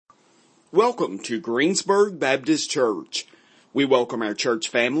Welcome to Greensburg Baptist Church. We welcome our church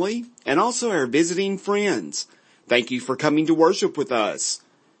family and also our visiting friends. Thank you for coming to worship with us.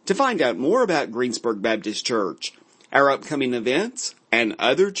 To find out more about Greensburg Baptist Church, our upcoming events, and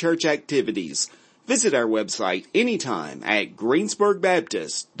other church activities, visit our website anytime at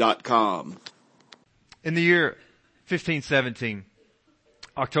greensburgbaptist.com. In the year 1517,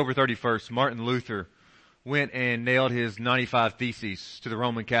 October 31st, Martin Luther went and nailed his 95 Theses to the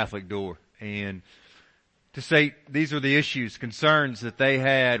Roman Catholic door. And to say these are the issues, concerns that they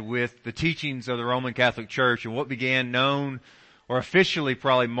had with the teachings of the Roman Catholic Church and what began known or officially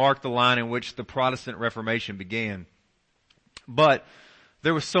probably marked the line in which the Protestant Reformation began. But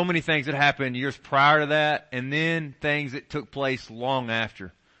there were so many things that happened years prior to that, and then things that took place long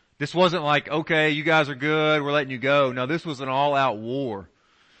after. This wasn't like, okay, you guys are good, we're letting you go. No, this was an all-out war.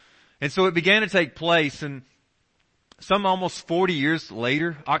 And so it began to take place, and some almost 40 years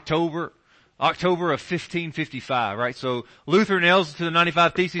later, October of 1555, right? So Luther nails to the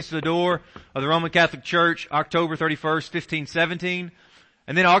 95 Theses to the door of the Roman Catholic Church, October 31st, 1517.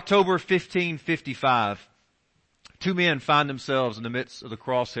 And then October 1555, two men find themselves in the midst of the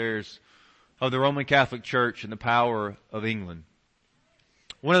crosshairs of the Roman Catholic Church and the power of England.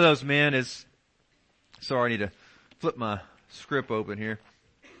 One of those men is, sorry, I need to flip my script open here.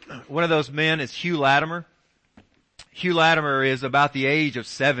 One of those men is Hugh Latimer. Hugh Latimer is about the age of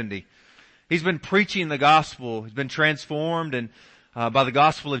 70. He's been preaching the gospel. He's been transformed and by the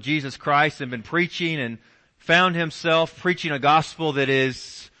gospel of Jesus Christ and been preaching and found himself preaching a gospel that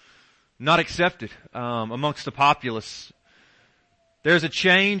is not accepted amongst the populace. There's a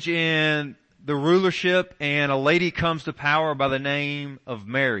change in the rulership, and a lady comes to power by the name of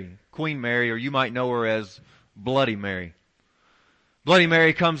Mary, Queen Mary, or you might know her as Bloody Mary. Bloody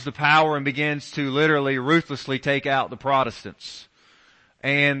Mary comes to power and begins to literally ruthlessly take out the Protestants.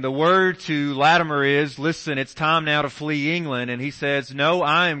 And the word to Latimer is, listen, it's time now to flee England. And he says, no,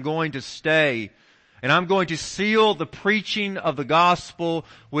 I am going to stay. And I'm going to seal the preaching of the gospel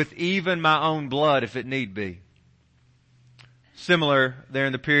with even my own blood if it need be. Similar, there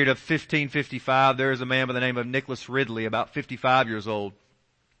in the period of 1555, there is a man by the name of Nicholas Ridley, about 55 years old.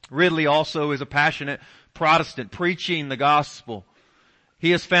 Ridley also is a passionate Protestant preaching the gospel.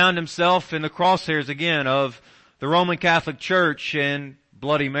 He has found himself in the crosshairs again of the Roman Catholic Church and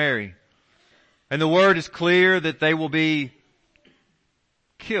Bloody Mary. And the word is clear that they will be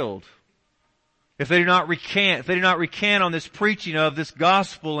killed if they do not recant on this preaching of this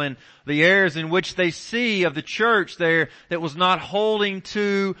gospel and the errors in which they see of the church there that was not holding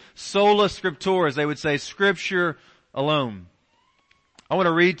to sola scriptura, as they would say, scripture alone. I want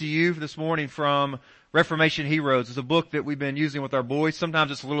to read to you this morning from Reformation Heroes. It's a book that we've been using with our boys.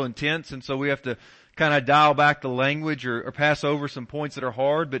 Sometimes it's a little intense, and so we have to kind of dial back the language or pass over some points that are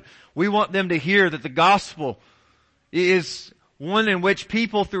hard. But we want them to hear that the gospel is one in which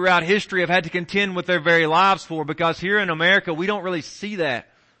people throughout history have had to contend with their very lives for, because here in America we don't really see that.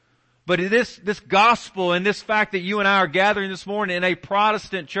 But this gospel and this fact that you and I are gathering this morning in a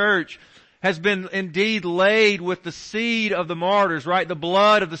Protestant church has been indeed laid with the seed of the martyrs, right? The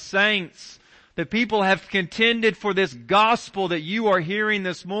blood of the saints. That people have contended for this gospel that you are hearing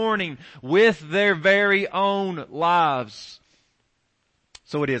this morning with their very own lives.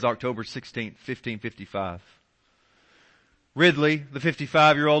 So it is October 16th, 1555. Ridley, the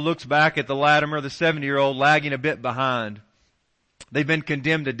 55-year-old, looks back at the Latimer, the 70-year-old, lagging a bit behind. They've been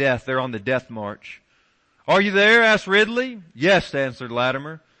condemned to death. They're on the death march. Are you there? Asked Ridley. Yes, answered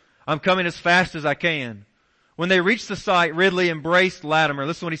Latimer. I'm coming as fast as I can. When they reached the site, Ridley embraced Latimer.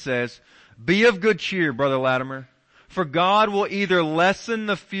 Listen to what he says. Be of good cheer, Brother Latimer, for God will either lessen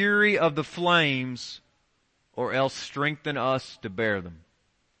the fury of the flames or else strengthen us to bear them.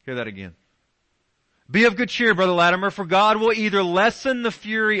 Hear that again. Be of good cheer, Brother Latimer, for God will either lessen the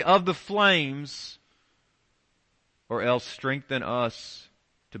fury of the flames or else strengthen us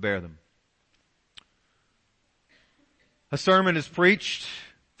to bear them. A sermon is preached.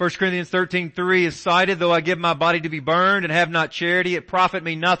 1 Corinthians 13:3 is cited, though I give my body to be burned and have not charity, it profit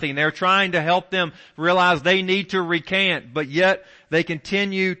me nothing. They're trying to help them realize they need to recant, but yet they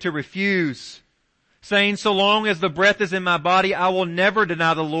continue to refuse, saying, so long as the breath is in my body, I will never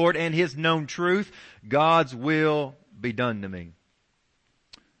deny the Lord and His known truth. God's will be done to me.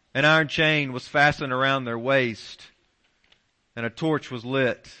 An iron chain was fastened around their waist, and a torch was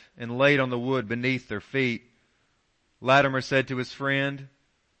lit and laid on the wood beneath their feet. Latimer said to his friend,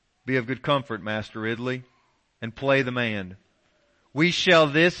 be of good comfort, Master Ridley, and play the man. We shall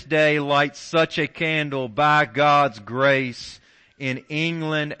this day light such a candle by God's grace in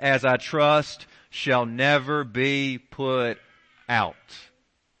England as I trust shall never be put out.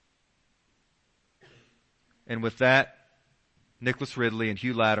 And with that, Nicholas Ridley and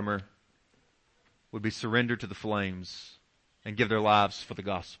Hugh Latimer would be surrendered to the flames and give their lives for the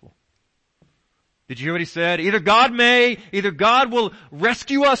gospel. Did you hear what he said? Either God will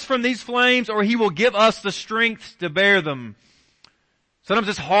rescue us from these flames, or He will give us the strength to bear them. Sometimes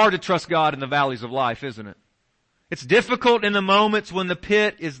it's hard to trust God in the valleys of life, isn't it? It's difficult in the moments when the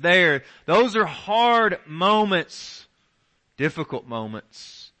pit is there. Those are hard moments. Difficult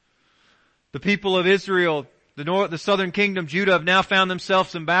moments. The people of Israel, the southern kingdom, Judah, have now found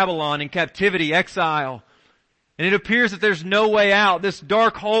themselves in Babylon, in captivity, exile. And it appears that there's no way out. This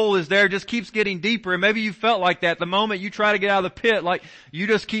dark hole is there, just keeps getting deeper. And maybe you felt like that the moment you try to get out of the pit, like you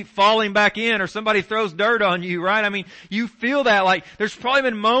just keep falling back in, or somebody throws dirt on you, right? I mean, you feel that. Like there's probably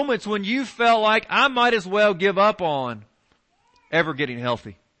been moments when you felt like I might as well give up on ever getting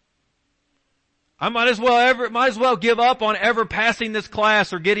healthy. I might as well give up on ever passing this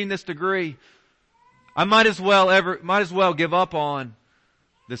class or getting this degree. I might as well give up on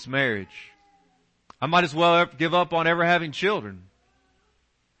this marriage. I might as well give up on ever having children.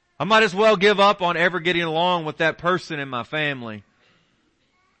 I might as well give up on ever getting along with that person in my family.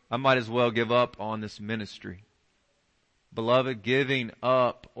 I might as well give up on this ministry. Beloved, giving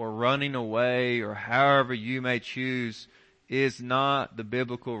up or running away or however you may choose is not the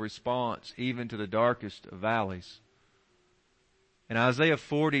biblical response even to the darkest of valleys. And Isaiah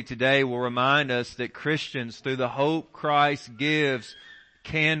 40 today will remind us that Christians, through the hope Christ gives,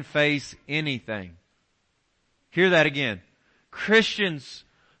 can face anything. Hear that again. Christians,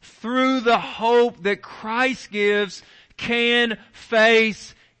 through the hope that Christ gives, can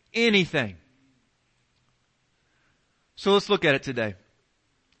face anything. So let's look at it today.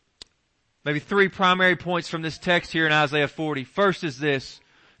 Maybe 3 primary points from this text here in Isaiah 40. First is this: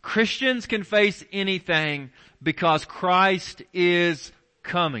 Christians can face anything because Christ is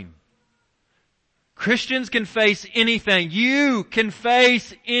coming. Christians can face anything. You can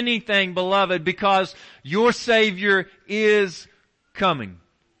face anything, beloved, because your Savior is coming.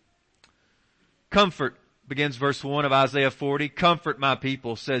 Comfort, begins verse 1 of Isaiah 40. Comfort my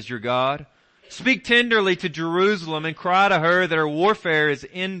people, says your God. Speak tenderly to Jerusalem and cry to her that her warfare is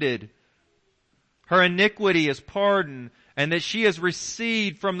ended. Her iniquity is pardoned, and that she has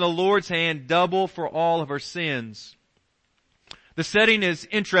received from the Lord's hand double for all of her sins. The setting is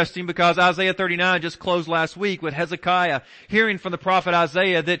interesting because Isaiah 39 just closed last week with Hezekiah hearing from the prophet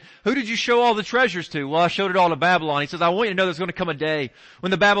Isaiah that, who did you show all the treasures to? Well, I showed it all to Babylon. He says, I want you to know there's going to come a day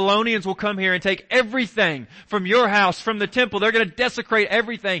when the Babylonians will come here and take everything from your house, from the temple. They're going to desecrate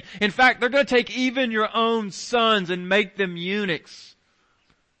everything. In fact, they're going to take even your own sons and make them eunuchs.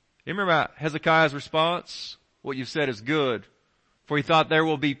 You remember Hezekiah's response? What you've said is good, for he thought there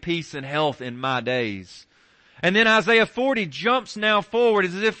will be peace and health in my days. And then Isaiah 40 jumps now forward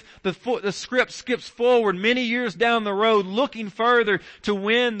as if the script skips forward many years down the road, looking further to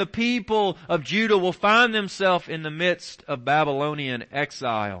when the people of Judah will find themselves in the midst of Babylonian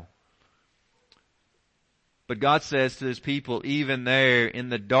exile. But God says to His people, even there in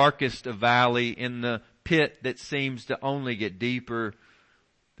the darkest of valley, in the pit that seems to only get deeper,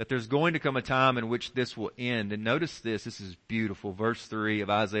 that there's going to come a time in which this will end. And notice this is beautiful. Verse 3 of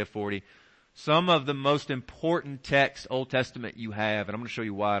Isaiah 40. Some of the most important text, Old Testament, you have, and I'm going to show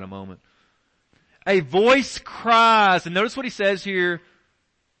you why in a moment. A voice cries, and notice what he says here,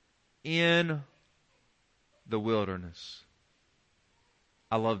 in the wilderness.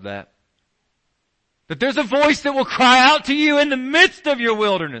 I love that. That there's a voice that will cry out to you in the midst of your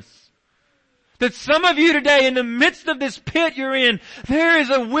wilderness. That some of you today, in the midst of this pit you're in, there is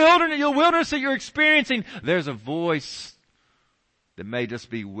a wilderness that you're experiencing. There's a voice that may just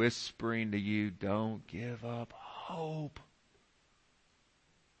be whispering to you, don't give up hope.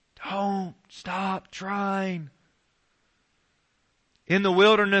 Don't stop trying. In the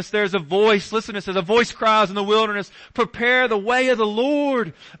wilderness, there's a voice. Listen, it says, a voice cries in the wilderness, prepare the way of the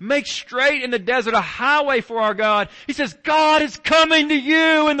Lord. Make straight in the desert a highway for our God. He says, God is coming to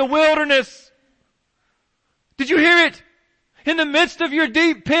you in the wilderness. Did you hear it? In the midst of your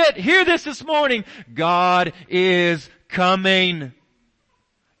deep pit, hear this morning. God is coming.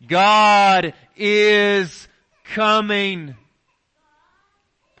 God is coming.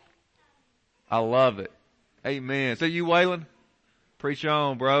 I love it. Amen. So you, Waylon? Preach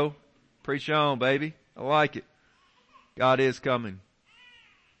on, bro. Preach on, baby. I like it. God is coming.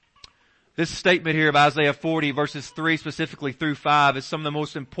 This statement here of Isaiah 40 verses 3 specifically through 5 is some of the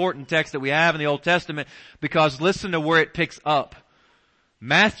most important text that we have in the Old Testament, because listen to where it picks up.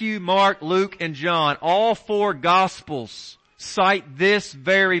 Matthew, Mark, Luke, and John, all 4 Gospels cite this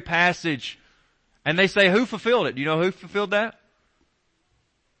very passage. And they say, who fulfilled it? Do you know who fulfilled that?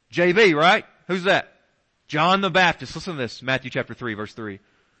 JB, right? Who's that? John the Baptist, listen to this, Matthew chapter 3, verse 3.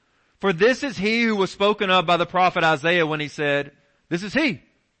 For this is he who was spoken of by the prophet Isaiah when he said, this is he,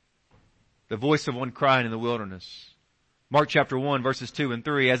 the voice of one crying in the wilderness. Mark chapter 1 verses 2 and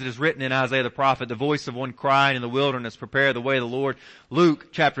 3, as it is written in Isaiah the prophet, the voice of one crying in the wilderness, prepare the way of the Lord. Luke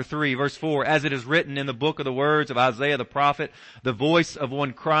chapter 3 verse 4, as it is written in the book of the words of Isaiah the prophet, the voice of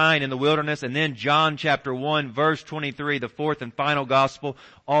one crying in the wilderness. And then John chapter 1 verse 23, the fourth and final gospel,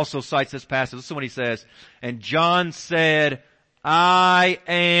 also cites this passage. Listen to what he says. And John said, I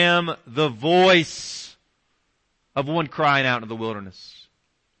am the voice of one crying out in the wilderness.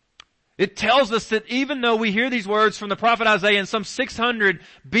 It tells us that even though we hear these words from the prophet Isaiah in some 600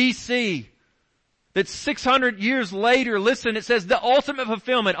 BC, that 600 years later, listen, it says the ultimate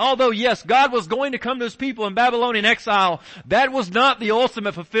fulfillment. Although yes, God was going to come to his people in Babylonian exile, that was not the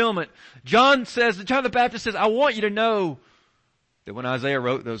ultimate fulfillment. John the Baptist says, I want you to know that when Isaiah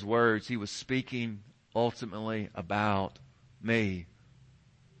wrote those words, he was speaking ultimately about me,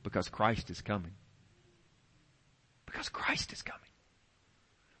 because Christ is coming. Because Christ is coming.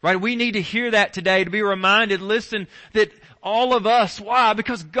 Right? We need to hear that today, to be reminded, listen, that all of us, why?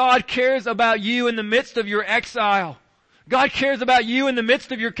 Because God cares about you in the midst of your exile. God cares about you in the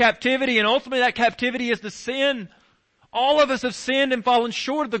midst of your captivity, and ultimately that captivity is the sin. All of us have sinned and fallen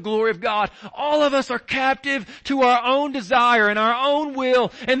short of the glory of God. All of us are captive to our own desire and our own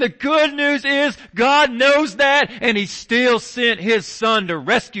will. And the good news is God knows that, and He still sent His Son to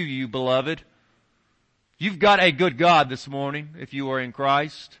rescue you, beloved. You've got a good God this morning if you are in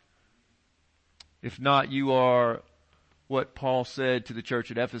Christ. If not, you are what Paul said to the church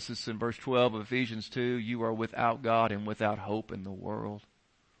at Ephesus in verse 12 of Ephesians 2, you are without God and without hope in the world.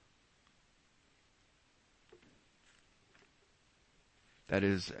 That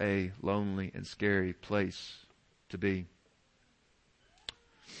is a lonely and scary place to be.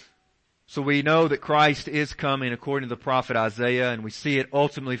 So we know that Christ is coming according to the prophet Isaiah, and we see it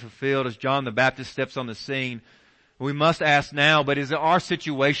ultimately fulfilled as John the Baptist steps on the scene. We must ask now, but is our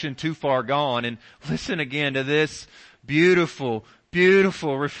situation too far gone? And listen again to this beautiful,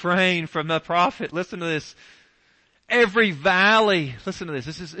 beautiful refrain from the prophet. Listen to this. Every valley, listen to this.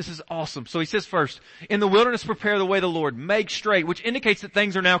 This is awesome. So he says first, in the wilderness prepare the way of the Lord, make straight, which indicates that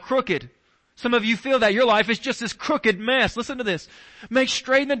things are now crooked. Some of you feel that your life is just this crooked mess. Listen to this. Make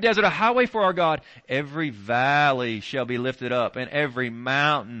straight in the desert a highway for our God. Every valley shall be lifted up, and every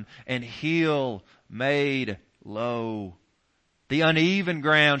mountain and hill made low. The uneven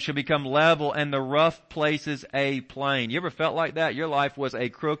ground shall become level, and the rough places a plain. You ever felt like that? Your life was a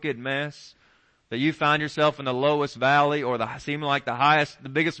crooked mess? That you find yourself in the lowest valley, or seeming like the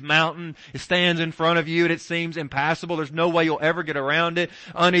biggest mountain stands in front of you and it seems impassable. There's no way you'll ever get around it.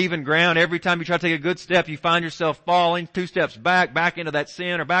 Uneven ground. Every time you try to take a good step, you find yourself falling 2 steps back into that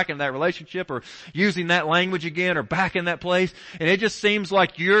sin or back into that relationship or using that language again or back in that place. And it just seems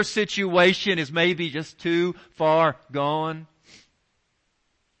like your situation is maybe just too far gone.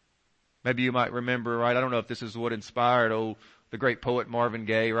 Maybe you might remember, right? I don't know if this is what inspired the great poet Marvin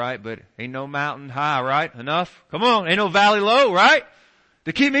Gaye, right? But ain't no mountain high, right? Enough? Come on. Ain't no valley low, right?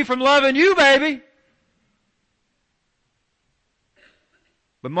 To keep me from loving you, baby.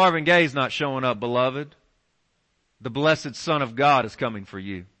 But Marvin Gaye's not showing up, beloved. The blessed Son of God is coming for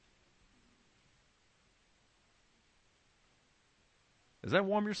you. Does that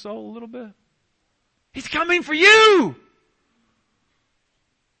warm your soul a little bit? He's coming for you!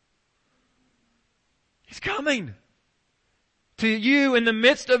 He's coming to you in the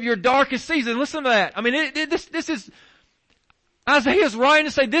midst of your darkest season. Listen to that. I mean, this is, Isaiah's writing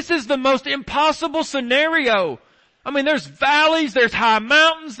to say this is the most impossible scenario. I mean, there's valleys, there's high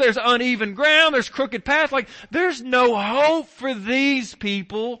mountains, there's uneven ground, there's crooked paths. Like, there's no hope for these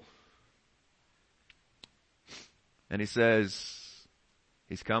people. And he says,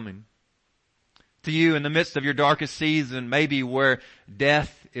 He's coming. To you in the midst of your darkest season, maybe where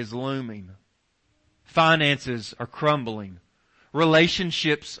death is looming. Finances are crumbling.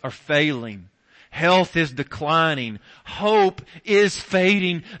 Relationships are failing. Health is declining. Hope is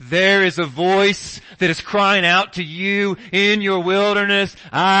fading. There is a voice that is crying out to you in your wilderness.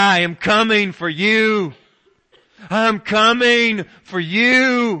 I am coming for you. I'm coming for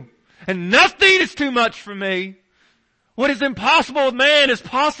you. And nothing is too much for me. What is impossible with man is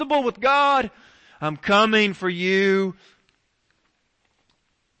possible with God. I'm coming for you.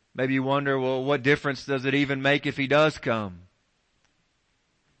 Maybe you wonder, well, what difference does it even make if He does come?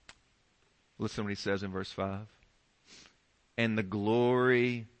 Listen to what He says in verse 5. And the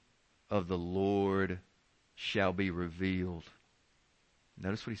glory of the Lord shall be revealed.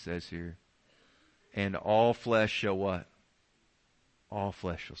 Notice what He says here. And all flesh shall what? All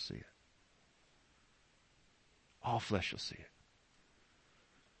flesh shall see it. all flesh shall see it.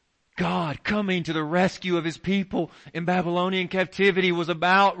 God coming to the rescue of His people in Babylonian captivity was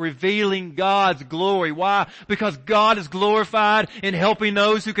about revealing God's glory. Why? Because God is glorified in helping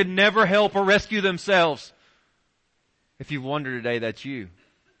those who could never help or rescue themselves. If you've wondered today, that's you.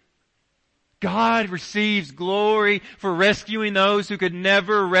 God receives glory for rescuing those who could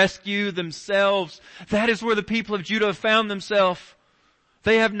never rescue themselves. That is where the people of Judah have found themselves.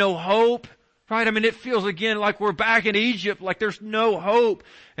 They have no hope. Right? I mean, it feels again like we're back in Egypt, like there's no hope.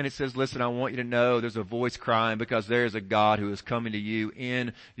 And it says, listen, I want you to know there's a voice crying because there is a God who is coming to you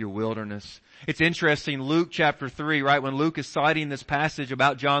in your wilderness. It's interesting, Luke chapter 3, right? When Luke is citing this passage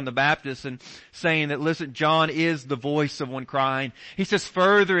about John the Baptist and saying that, listen, John is the voice of one crying. He says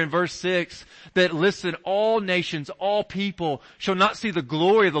further in verse 6 that, listen, all nations, all people shall not see the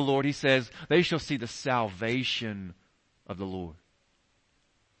glory of the Lord. He says, they shall see the salvation of the Lord.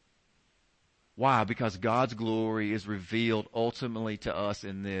 Why? Because God's glory is revealed ultimately to us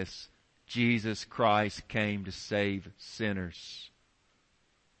in this. Jesus Christ came to save sinners.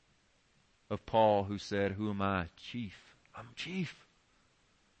 Of Paul who said, who am I? Chief. I'm chief.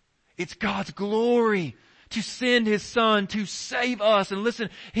 It's God's glory to send His Son to save us. And listen,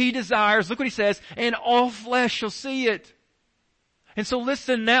 He desires, look what He says, and all flesh shall see it. And so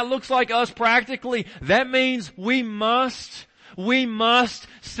listen, that looks like us practically. That means we must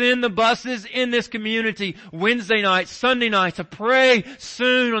send the buses in this community Wednesday nights, Sunday nights. I pray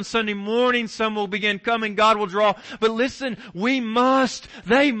soon on Sunday morning some will begin coming. God will draw. But listen,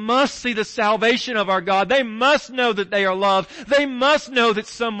 they must see the salvation of our God. They must know that they are loved. They must know that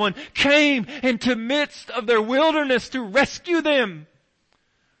someone came into the midst of their wilderness to rescue them.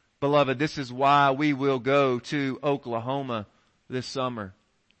 Beloved, this is why we will go to Oklahoma this summer.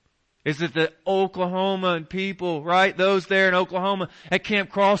 Is that the Oklahoman people, right? Those there in Oklahoma at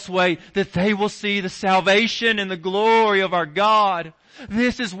Camp Crossway, that they will see the salvation and the glory of our God.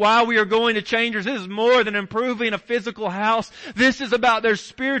 This is why we are going to Changers. This is more than improving a physical house. This is about their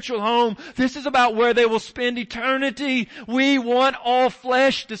spiritual home. This is about where they will spend eternity. We want all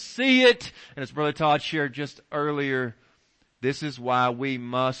flesh to see it. And as Brother Todd shared just earlier, this is why we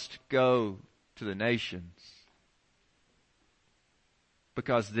must go to the nations.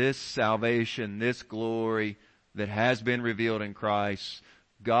 Because this salvation, this glory that has been revealed in Christ,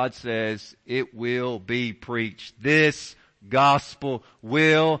 God says it will be preached. This gospel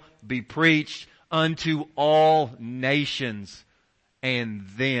will be preached unto all nations, and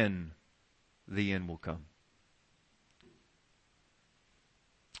then the end will come.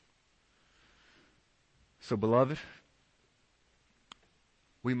 So, beloved,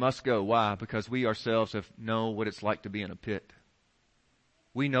 we must go. Why? Because we ourselves know what it's like to be in a pit.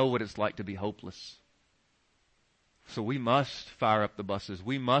 We know what it's like to be hopeless. So we must fire up the buses.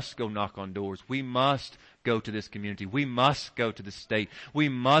 We must go knock on doors. We must go to this community. We must go to the state. We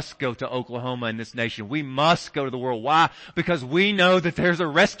must go to Oklahoma and this nation. We must go to the world. Why? Because we know that there's a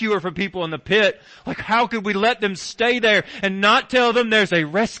rescuer for people in the pit. Like, how could we let them stay there and not tell them there's a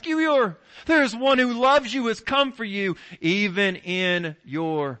rescuer? There's one who loves you, has come for you, even in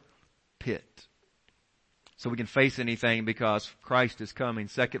your pit. So we can face anything because Christ is coming.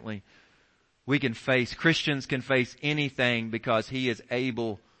 Secondly, Christians can face anything because He is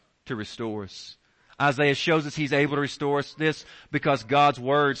able to restore us. Isaiah shows us He's able to restore us. This because God's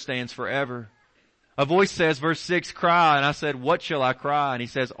Word stands forever. A voice says, verse 6, cry. And I said, what shall I cry? And He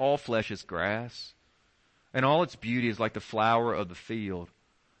says, all flesh is grass, and all its beauty is like the flower of the field.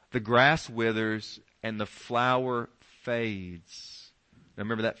 The grass withers and the flower fades. Now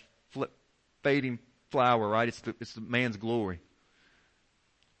remember that fading flower, right? It's the man's glory.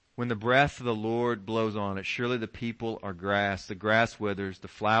 When the breath of the Lord blows on it, surely the people are grass. The grass withers, the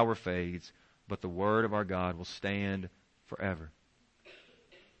flower fades, but the word of our God will stand forever.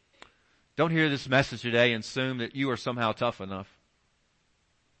 Don't hear this message today and assume that you are somehow tough enough.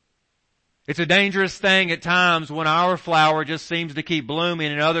 It's a dangerous thing at times when our flower just seems to keep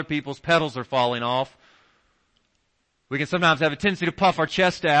blooming and other people's petals are falling off. We can sometimes have a tendency to puff our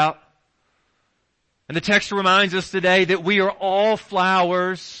chest out. And the text reminds us today that we are all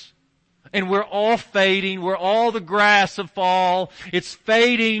flowers and we're all fading. We're all the grass of fall. It's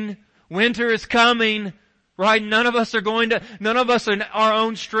fading. Winter is coming, right? None of us in our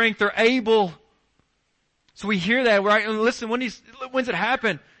own strength are able. So we hear that, right? And listen, when's it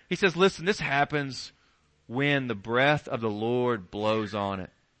happen? He says, listen, this happens when the breath of the Lord blows on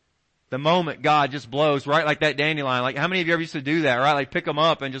it. The moment God just blows, right? Like that dandelion. Like, how many of you ever used to do that, right? Like pick them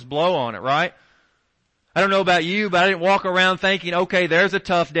up and just blow on it, right? I don't know about you, but I didn't walk around thinking, okay, there's a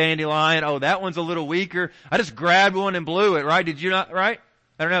tough dandelion. Oh, that one's a little weaker. I just grabbed one and blew it, right? Did you not, right?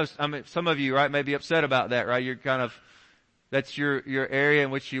 I don't know. I mean, some of you, right, may be upset about that, right? You're kind of, that's your area in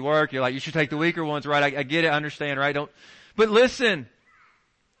which you work. You're like, you should take the weaker ones, right? I get it, I understand, right? But listen.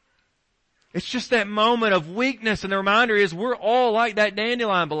 It's just that moment of weakness, and the reminder is we're all like that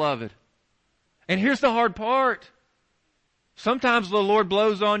dandelion, beloved. And here's the hard part. Sometimes the Lord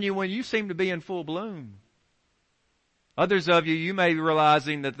blows on you when you seem to be in full bloom. Others of you, you may be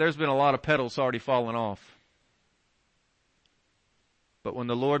realizing that there's been a lot of petals already fallen off. But when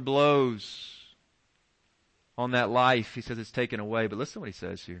the Lord blows on that life, He says it's taken away. But listen to what He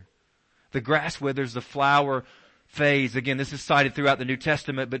says here. The grass withers, the flower fades. Again, this is cited throughout the New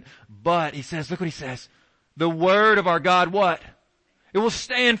Testament, but He says, look what He says. The word of our God, what? It will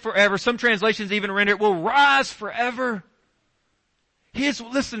stand forever. Some translations even render it will rise forever.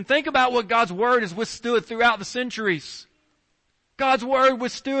 Listen, think about what God's word has withstood throughout the centuries. God's word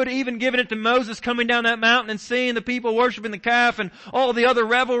withstood even giving it to Moses coming down that mountain and seeing the people worshiping the calf and all the other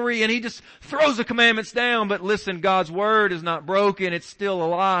revelry, and he just throws the commandments down. But listen, God's word is not broken. It's still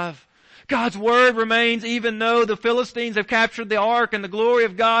alive. God's word remains even though the Philistines have captured the ark and the glory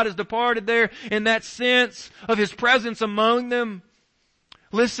of God has departed there in that sense of His presence among them.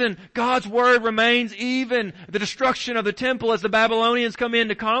 Listen, God's word remains even the destruction of the temple as the Babylonians come in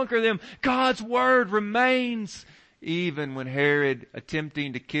to conquer them. God's word remains even when Herod,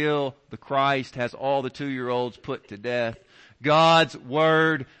 attempting to kill the Christ, has all the 2-year-olds put to death. God's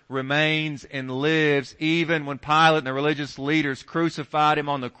word remains and lives even when Pilate and the religious leaders crucified Him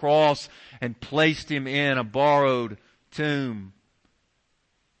on the cross and placed Him in a borrowed tomb.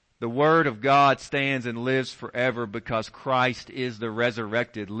 The word of God stands and lives forever because Christ is the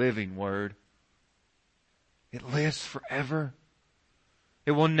resurrected living word. It lives forever.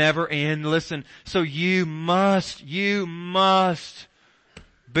 It will never end. Listen, so you must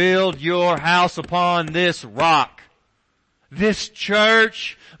build your house upon this rock. This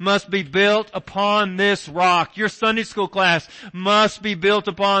church must be built upon this rock. Your Sunday school class must be built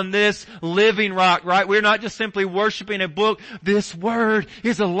upon this living rock, right? We're not just simply worshiping a book. This word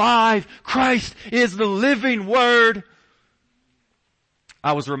is alive. Christ is the living word.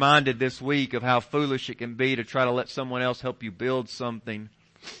 I was reminded this week of how foolish it can be to try to let someone else help you build something.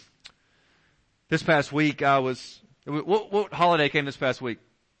 This past week what holiday came this past week?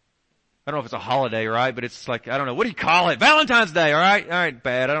 I don't know if it's a holiday, right? But it's like, I don't know. What do you call it? Valentine's Day, alright? Alright,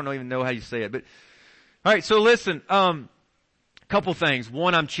 bad. I don't even know how you say it. But, alright, so listen, couple things.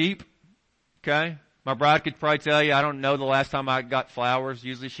 One, I'm cheap. Okay? My bride could probably tell you, I don't know the last time I got flowers.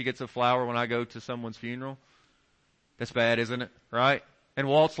 Usually she gets a flower when I go to someone's funeral. That's bad, isn't it? Right? And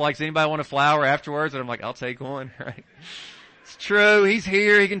Walt's like, anybody want a flower afterwards? And I'm like, I'll take one, right? It's true. He's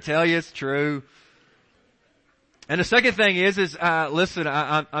here. He can tell you it's true. And the second thing is listen,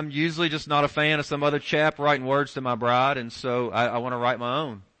 I'm usually just not a fan of some other chap writing words to my bride, and so I want to write my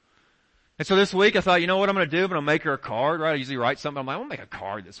own. And so this week I thought, you know what I'm going to do? I'm going to make her a card, right? I usually write something. I'm like, I'm going to make a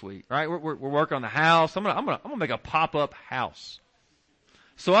card this week, right? We're working on the house. I'm going to make a pop-up house.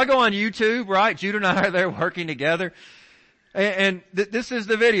 So I go on YouTube, right? Judah and I are there working together. And this is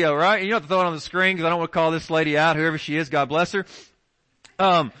the video, right? And you don't have to throw it on the screen because I don't want to call this lady out, whoever she is, God bless her.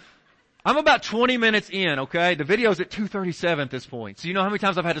 I'm about 20 minutes in, okay? The video's at 2:37 at this point. So you know how many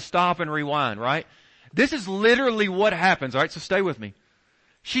times I've had to stop and rewind, right? This is literally what happens, alright? So stay with me.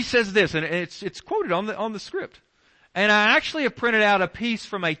 She says this, and it's quoted on the script. And I actually have printed out a piece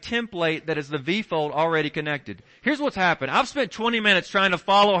from a template that is the V-fold already connected. Here's what's happened. I've spent 20 minutes trying to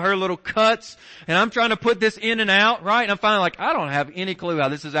follow her little cuts, and I'm trying to put this in and out, right? And I'm finally like, I don't have any clue how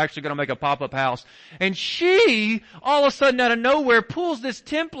this is actually going to make a pop-up house. And she, all of a sudden out of nowhere, pulls this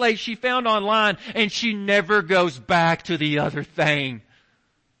template she found online, and she never goes back to the other thing.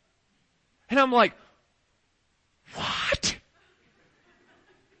 And I'm like, what?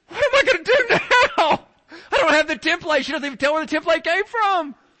 What am I going to do now? I don't have the template. She doesn't even tell where the template came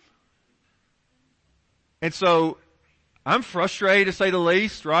from. And so, I'm frustrated to say the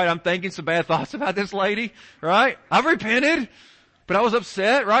least, right? I'm thinking some bad thoughts about this lady, right? I've repented, but I was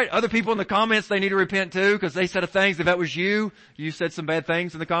upset, right? Other people in the comments, they need to repent too, because they said things. If that was you said some bad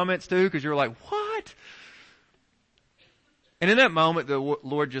things in the comments too, because you were like, what? And in that moment, the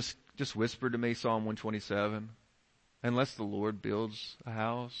Lord just whispered to me, Psalm 127, unless the Lord builds a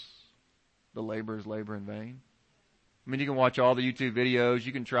house, the laborers labor in vain. I mean, you can watch all the YouTube videos.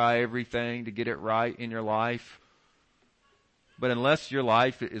 You can try everything to get it right in your life. But unless your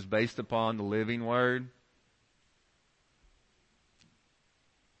life is based upon the living word,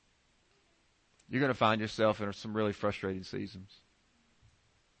 you're going to find yourself in some really frustrating seasons.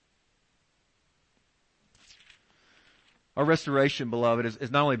 Our restoration, beloved,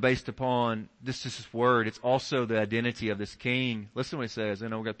 is not only based upon this word, it's also the identity of this king. Listen to what he says. I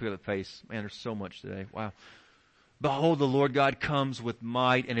know we've got to pick up the pace. Man, there's so much today. Wow. Behold, the Lord God comes with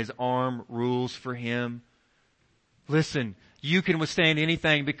might, and his arm rules for him. Listen, you can withstand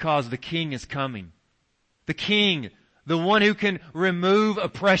anything because the king is coming. The king, the one who can remove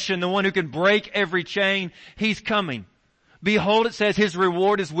oppression, the one who can break every chain, he's coming. Behold, it says, his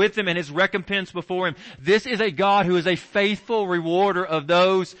reward is with him and his recompense before him. This is a God who is a faithful rewarder of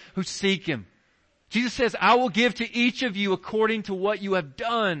those who seek him. Jesus says, I will give to each of you according to what you have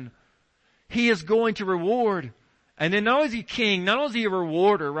done. He is going to reward. And then not only is he king, not only is he a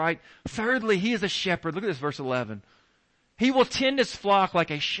rewarder, right? Thirdly, he is a shepherd. Look at this, verse 11. He will tend his flock like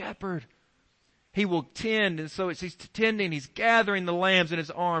a shepherd. He will tend, and so he's tending, he's gathering the lambs in his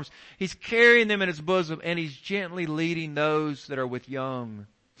arms, he's carrying them in his bosom, and he's gently leading those that are with young.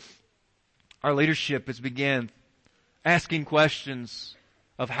 Our leadership has begun asking questions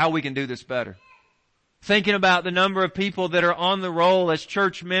of how we can do this better. Thinking about the number of people that are on the roll as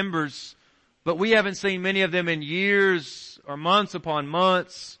church members, but we haven't seen many of them in years or months upon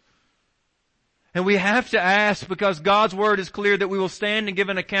months. And we have to ask, because God's word is clear that we will stand and give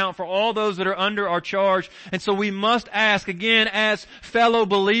an account for all those that are under our charge. And so we must ask again as fellow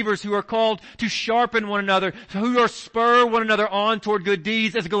believers who are called to sharpen one another, who are spur one another on toward good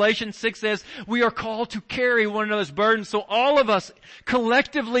deeds. As Galatians 6 says, we are called to carry one another's burdens. So all of us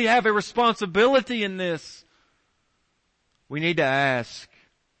collectively have a responsibility in this. We need to ask,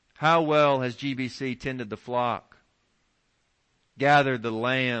 how well has GBC tended the flock? Gathered the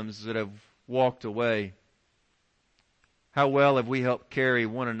lambs that have walked away? How well have we helped carry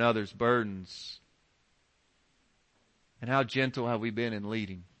one another's burdens? And how gentle have we been in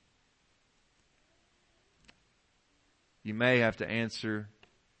leading? You may have to answer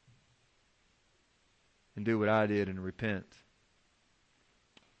and do what I did and repent.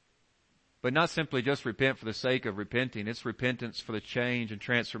 But not simply just repent for the sake of repenting. It's repentance for the change and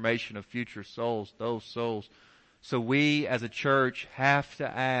transformation of future souls, those souls. So we as a church have to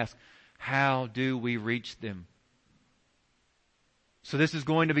ask, how do we reach them? So this is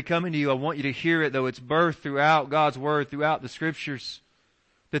going to be coming to you. I want you to hear it, though. It's birthed throughout God's Word, throughout the Scriptures.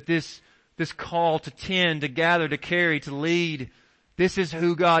 That this call to tend, to gather, to carry, to lead, this is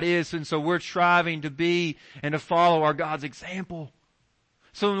who God is. And so we're striving to be and to follow our God's example.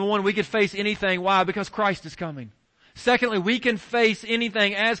 So number one, we can face anything. Why? Because Christ is coming. Secondly, we can face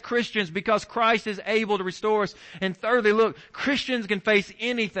anything as Christians because Christ is able to restore us. And thirdly, look, Christians can face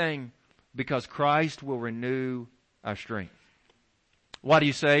anything because Christ will renew our strength. Why do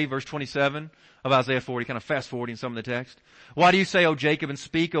you say, verse 27 of Isaiah 40, kind of fast forwarding some of the text. Why do you say, O Jacob, and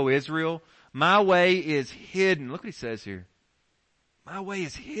speak, O Israel? My way is hidden. Look what he says here. My way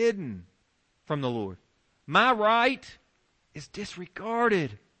is hidden from the Lord. My right is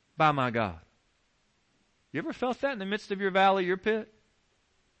disregarded by my God. You ever felt that in the midst of your valley, your pit?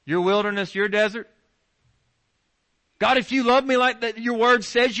 Your wilderness, your desert? God, if you love me like that your word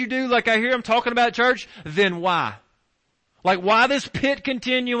says you do, like I hear them talking about at church, then why? Like why this pit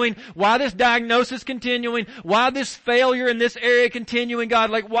continuing? Why this diagnosis continuing? Why this failure in this area continuing, God?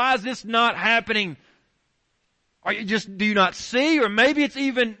 Like why is this not happening? Do you not see? Or maybe it's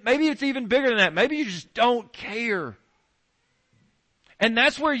even bigger than that. Maybe you just don't care. And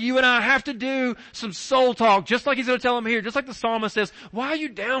that's where you and I have to do some soul talk, just like he's going to tell them here, just like the psalmist says, why are you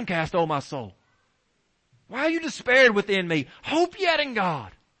downcast, O my soul? Why are you despaired within me? Hope yet in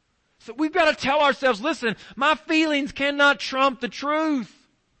God. So we've got to tell ourselves, listen, my feelings cannot trump the truth.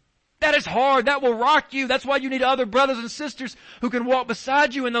 That is hard. That will rock you. That's why you need other brothers and sisters who can walk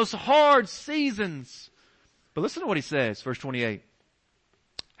beside you in those hard seasons. But listen to what he says, verse 28.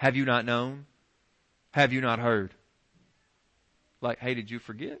 Have you not known? Have you not heard? Like, hey, did you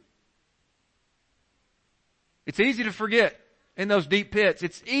forget? It's easy to forget in those deep pits.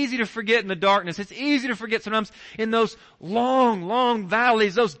 It's easy to forget in the darkness. It's easy to forget sometimes in those long, long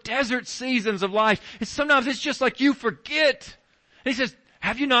valleys, those desert seasons of life. Sometimes it's just like you forget. And he says,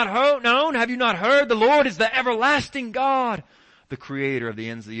 have you not known? Have you not heard? The Lord is the everlasting God, the creator of the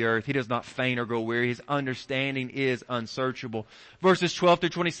ends of the earth. He does not faint or grow weary. His understanding is unsearchable. Verses 12 through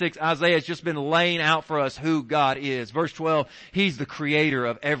 26, Isaiah has just been laying out for us who God is. Verse 12, He's the creator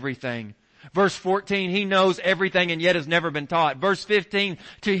of everything. Verse 14, He knows everything and yet has never been taught. Verse 15,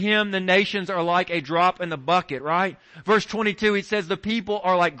 to Him the nations are like a drop in the bucket, right? Verse 22, it says the people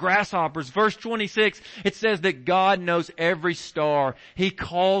are like grasshoppers. Verse 26, it says that God knows every star. He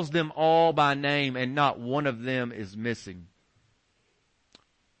calls them all by name and not one of them is missing.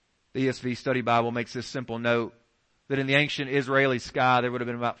 The ESV Study Bible makes this simple note that in the ancient Israeli sky there would have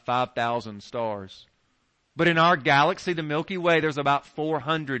been about 5,000 stars. But in our galaxy, the Milky Way, there's about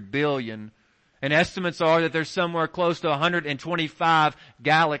 400 billion. And estimates are that there's somewhere close to 125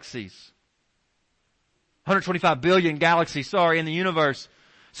 galaxies. 125 billion galaxies, in the universe.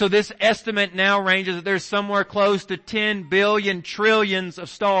 So this estimate now ranges that there's somewhere close to 10 billion trillions of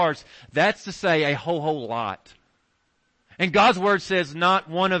stars. That's to say a whole lot. And God's Word says not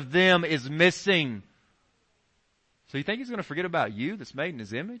one of them is missing. So you think He's going to forget about you that's made in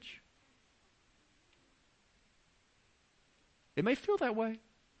His image? It may feel that way.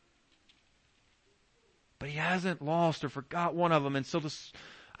 But He hasn't lost or forgot one of them. And so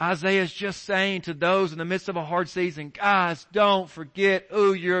Isaiah is just saying to those in the midst of a hard season, guys, don't forget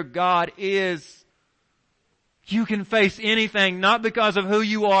who your God is. You can face anything, not because of who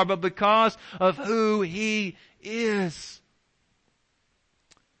you are, but because of who He is.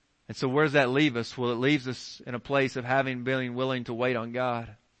 And so where does that leave us? Well, it leaves us in a place of being willing to wait on God.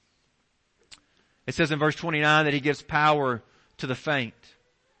 It says in verse 29 that He gives power to the faint.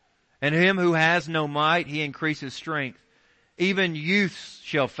 And him who has no might, He increases strength. Even youths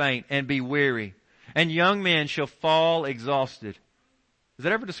shall faint and be weary, and young men shall fall exhausted. Has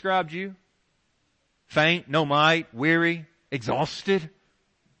that ever described you? Faint, no might, weary, exhausted,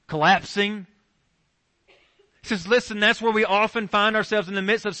 collapsing. He says, listen, that's where we often find ourselves in the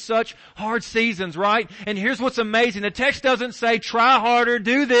midst of such hard seasons, right? And here's what's amazing. The text doesn't say, try harder,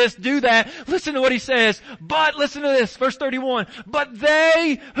 do this, do that. Listen to what he says. But, listen to this, verse 31. But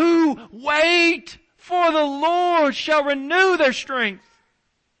they who wait for the Lord shall renew their strength.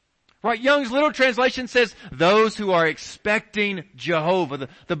 Right, Young's Literal Translation says, those who are expecting Jehovah.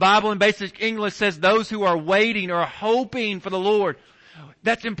 The Bible in Basic English says, those who are waiting or hoping for the Lord.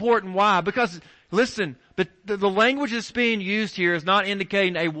 That's important. Why? Because, listen, the language that's being used here is not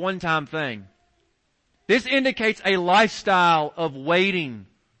indicating a one-time thing. This indicates a lifestyle of waiting,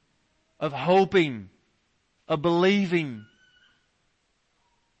 of hoping, of believing.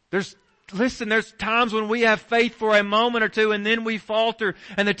 There's times when we have faith for a moment or two and then we falter.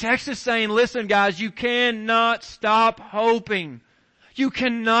 And the text is saying, listen guys, you cannot stop hoping. You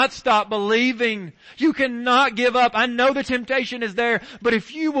cannot stop believing. You cannot give up. I know the temptation is there, but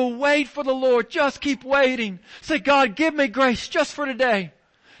if you will wait for the Lord, just keep waiting. Say, God, give me grace just for today.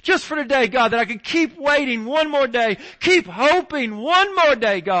 Just for today, God, that I can keep waiting one more day. Keep hoping one more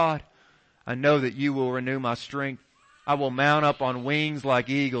day, God. I know that you will renew my strength. I will mount up on wings like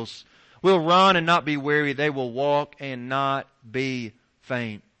eagles. We'll run and not be weary. They will walk and not be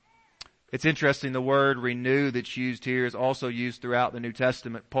faint. It's interesting, the word renew that's used here is also used throughout the New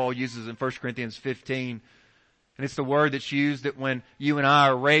Testament. Paul uses in 1 Corinthians 15. And it's the word that's used that when you and I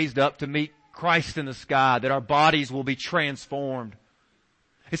are raised up to meet Christ in the sky, that our bodies will be transformed.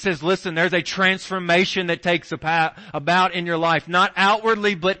 It says, listen, there's a transformation that takes about in your life, not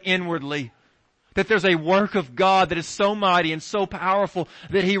outwardly but inwardly. That there's a work of God that is so mighty and so powerful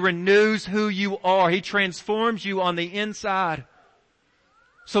that He renews who you are. He transforms you on the inside.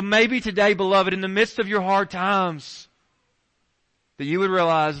 So maybe today, beloved, in the midst of your hard times, that you would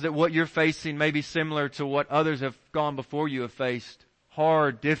realize that what you're facing may be similar to what others have gone before you have faced.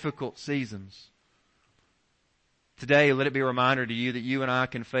 Hard, difficult seasons. Today, let it be a reminder to you that you and I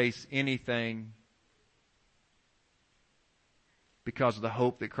can face anything because of the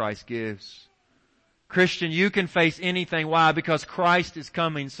hope that Christ gives. Christian, you can face anything. Why? Because Christ is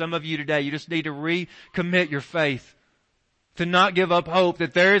coming. Some of you today, you just need to recommit your faith. To not give up hope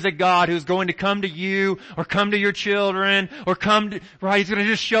that there is a God who's going to come to you or come to your children or He's going to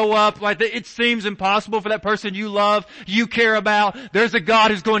just show up like it seems impossible for that person you love, you care about. There's a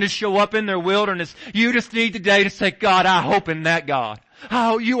God who's going to show up in their wilderness. You just need today to say, God, I hope in that God.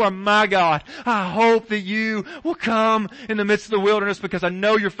 Oh, you are my God. I hope that you will come in the midst of the wilderness because I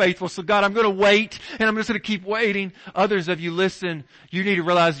know you're faithful. So God, I'm going to wait and I'm just going to keep waiting. Others of you listen, you need to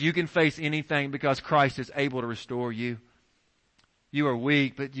realize you can face anything because Christ is able to restore you. You are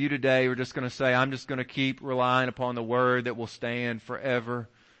weak, but you today are just going to say, I'm just going to keep relying upon the word that will stand forever.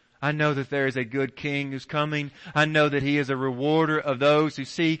 I know that there is a good King who's coming. I know that He is a rewarder of those who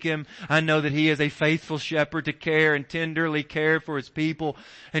seek Him. I know that He is a faithful shepherd to care and tenderly care for His people.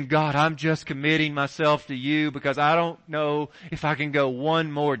 And God, I'm just committing myself to You because I don't know if I can go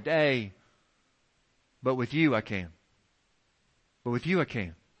one more day. But with You I can. But with You I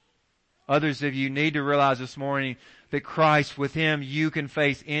can. Others of you need to realize this morning that Christ, with Him, you can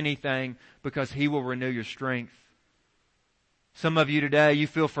face anything because He will renew your strength. Some of you today, you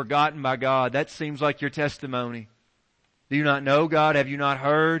feel forgotten by God. That seems like your testimony. Do you not know God? Have you not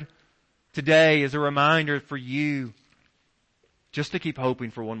heard? Today is a reminder for you just to keep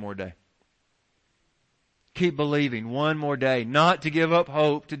hoping for one more day. keep believing one more day, not to give up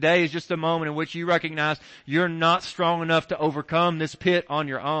hope. Today is just a moment in which you recognize you're not strong enough to overcome this pit on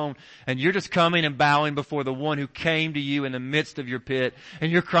your own, and you're just coming and bowing before the one who came to you in the midst of your pit,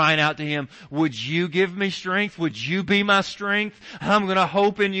 and you're crying out to him, would you give me strength? Would you be my strength? I'm going to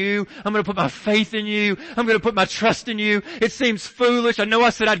hope in you. I'm going to put my faith in you. I'm going to put my trust in you. It seems foolish. I know I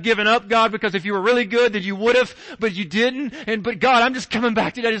said I'd given up, God, because if you were really good, then you would have, but you didn't. But God, I'm just coming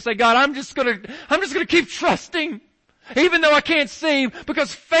back today to say, God, I'm just going to keep trusting, even though I can't see,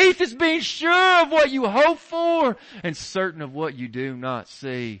 because faith is being sure of what you hope for and certain of what you do not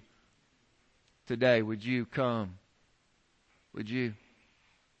see. Today, would you come? Would you?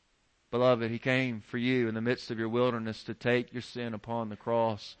 Beloved, he came for you in the midst of your wilderness to take your sin upon the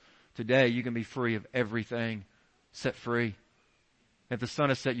cross. Today, you can be free of everything, set free. If the Son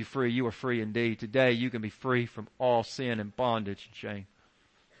has set you free, you are free indeed. Today, you can be free from all sin and bondage and shame.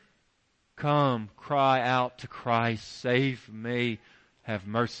 Come, cry out to Christ, save me, have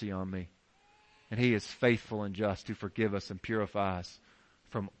mercy on me. And he is faithful and just to forgive us and purify us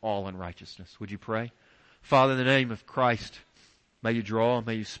from all unrighteousness. Would you pray? Father, in the name of Christ, may you draw and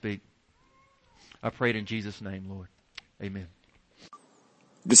may you speak. I pray it in Jesus' name, Lord. Amen.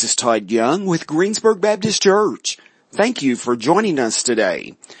 This is Todd Young with Greensburg Baptist Church. Thank you for joining us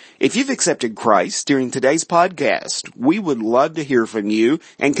today. If you've accepted Christ during today's podcast, we would love to hear from you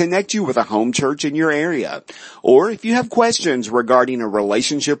and connect you with a home church in your area. Or if you have questions regarding a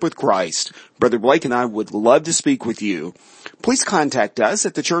relationship with Christ, Brother Blake and I would love to speak with you. Please contact us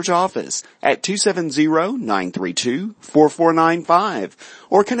at the church office at 270-932-4495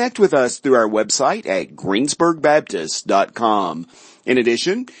 or connect with us through our website at greensburgbaptist.com. In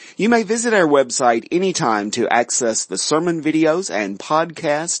addition, you may visit our website anytime to access the sermon videos and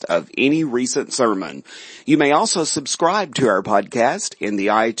podcast of any recent sermon. You may also subscribe to our podcast in the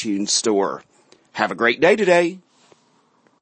iTunes store. Have a great day today.